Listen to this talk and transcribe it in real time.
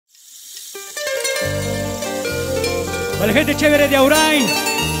Para la gente chévere de Auray,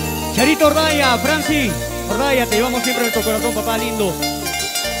 Charito Ordaya, Franci Ordaya, te llevamos siempre en nuestro corazón, papá lindo.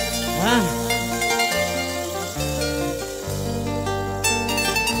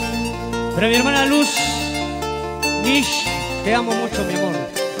 Para mi hermana Luz, Mish, te amo mucho, mi amor.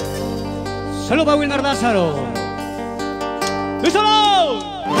 Salud para Wilmer Lázaro.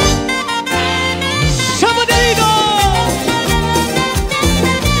 ¡Lístalo! ¡Zapateadito!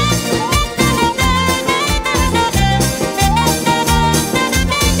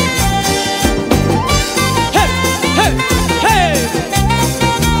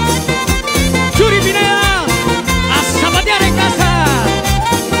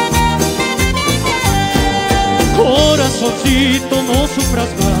 Corazoncito, no sufras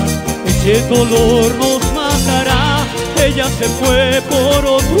más, ese dolor nos matará. Ella se fue por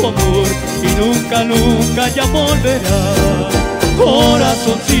otro amor y nunca, nunca ya volverá.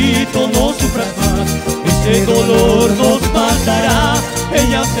 Corazoncito, no sufras más, ese dolor nos matará.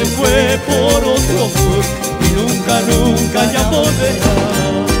 Ella se fue por otro amor y nunca, nunca ya volverá.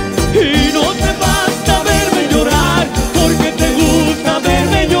 Y no te basta verme llorar, porque te gusta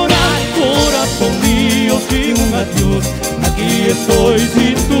verme llorar. Corazón mío, sin un adiós, aquí estoy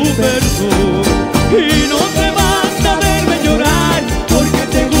sin tu perdón. Y no te basta verme llorar, porque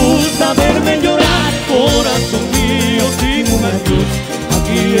te gusta verme llorar. Corazón mío, sin un adiós,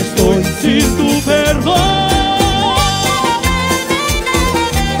 aquí estoy sin tu perdón.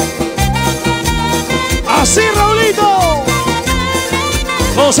 Así, Raulito,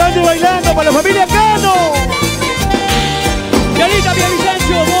 gozando y bailando para la familia Cano. Yanita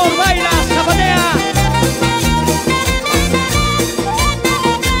Villavicencio, amor, baila, zapatea.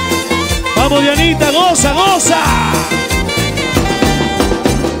 Vamos, Dianita, goza, goza.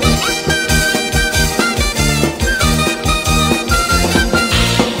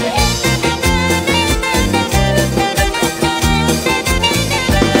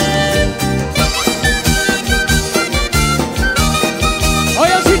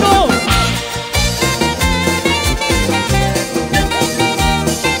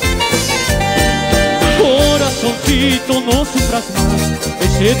 No sufras más,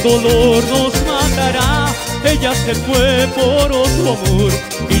 ese dolor nos matará. Ella se fue por otro amor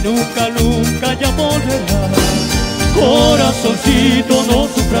y nunca, nunca ya volverá. Corazoncito, no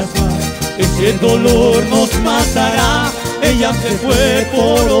sufras más, ese dolor nos matará. Ella se fue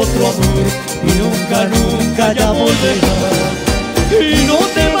por otro amor y nunca, nunca ya volverá. Y no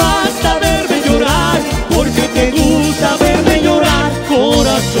te basta verme llorar, porque te gusta verme llorar.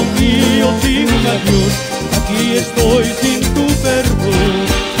 Corazón mío, sin un adiós, aquí estoy sin tu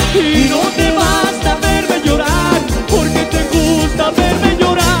perdón. Y no te basta verme llorar, porque te gusta verme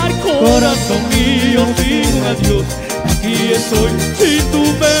llorar. Corazón mío, sin un adiós, aquí estoy sin tu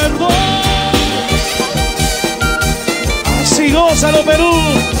perdón. Así, gózalo Perú,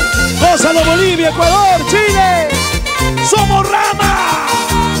 gózalo Bolivia, Ecuador, Chile. ¡Somos Rama!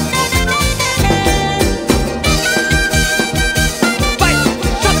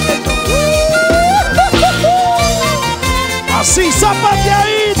 Así,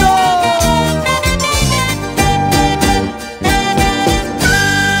 zapateadito.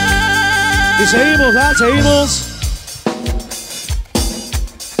 Y seguimos, seguimos.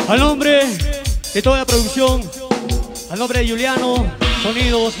 Al nombre de toda la producción, al nombre de Juliano,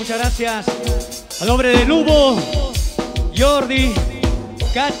 sonidos, muchas gracias. Al nombre de Lubo, Jordi,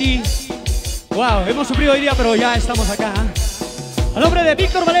 Katy. Wow, hemos sufrido hoy día, pero ya estamos acá. Al nombre de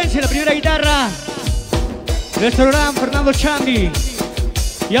Víctor Valencia, la primera guitarra. Nuestro gran Fernando Chandi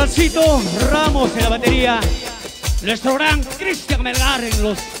y Alcito Ramos en la batería. Nuestro gran Cristian Melgar en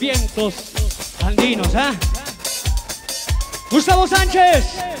los vientos andinos. Gustavo Sánchez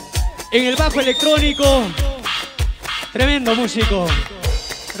en el bajo electrónico. Tremendo músico.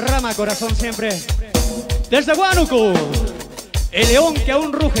 Rama corazón siempre. Desde Huánuco, el león que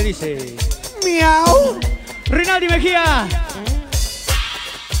aún ruge, dice. Miau. Rinaldi Mejía.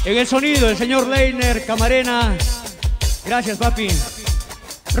 En el sonido, el señor Leiner Camarena. Gracias, papi.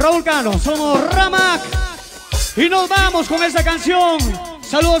 Raúl Cano, somos RAMAK. Y nos vamos con esta canción.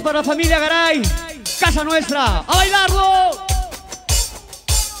 Saludos para la familia Garay. Casa nuestra. ¡A bailarlo!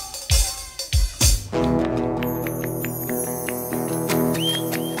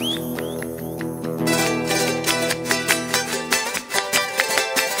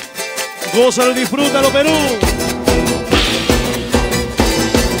 Gózalo, disfrútalo, Perú.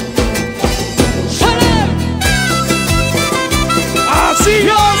 ¡Así,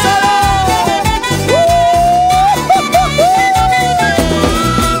 gózalo!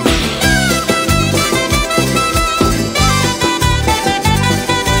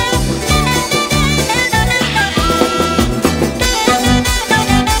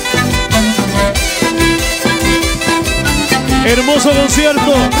 Hermoso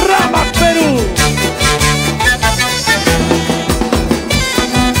concierto, RAMAK Perú.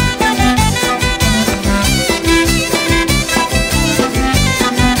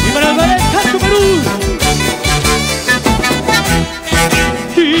 Y para el ballet Canto Perú.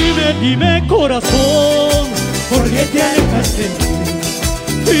 Dime, dime corazón, ¿por qué te alejas de mí?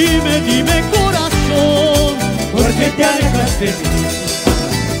 Dime, dime corazón, ¿por qué te alejas de mí?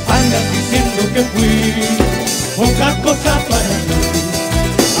 Andas diciendo que fui poca cosa para ti.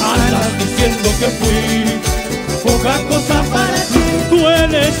 Andas diciendo que fui poca cosa para ti.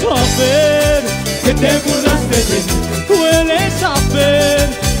 Duele saber que te burlaste de mí. Duele saber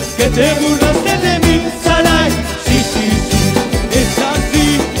que te burlaste de mí. Salay, sí, sí, sí, es así.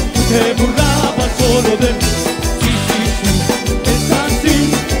 Te burlabas solo de mí. Sí, sí, sí, es así.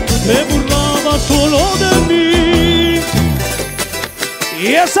 Te burlabas solo de mí. Y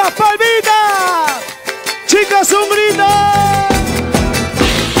esa palmita, chicas, un grito.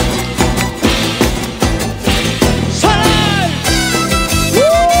 ¡Salay! Y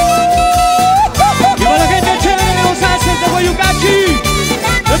para la gente chévere de los haces de Guayucachi,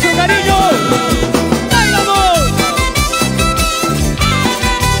 nuestro cariño, ¡bailamos!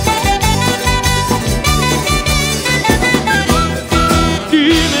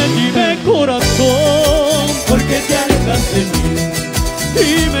 Dime, dime corazón, ¿por qué te alejas de mí?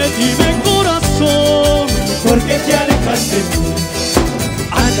 Dime, dime corazón, ¿por qué te alejas de mí?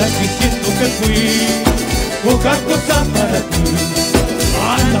 Andas diciendo que fui poca cosa para ti.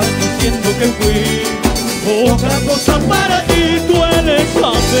 Andas diciendo que fui poca cosa para ti. Duele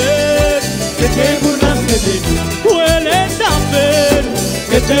saber que te burlaste de mí. Duele saber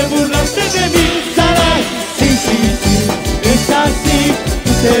que te burlaste de mí. Salay, sí, sí, sí, es así.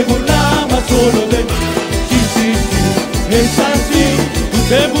 Tú te burlabas solo de mí. Sí, sí, sí, es así. Tú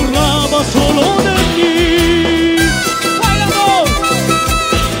te burlabas solo de mí. ¡Bailamos!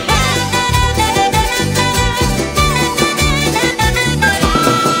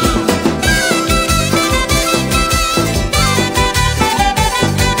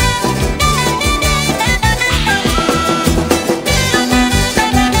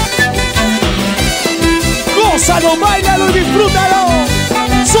 Gózalo, bailalo y disfrútalo.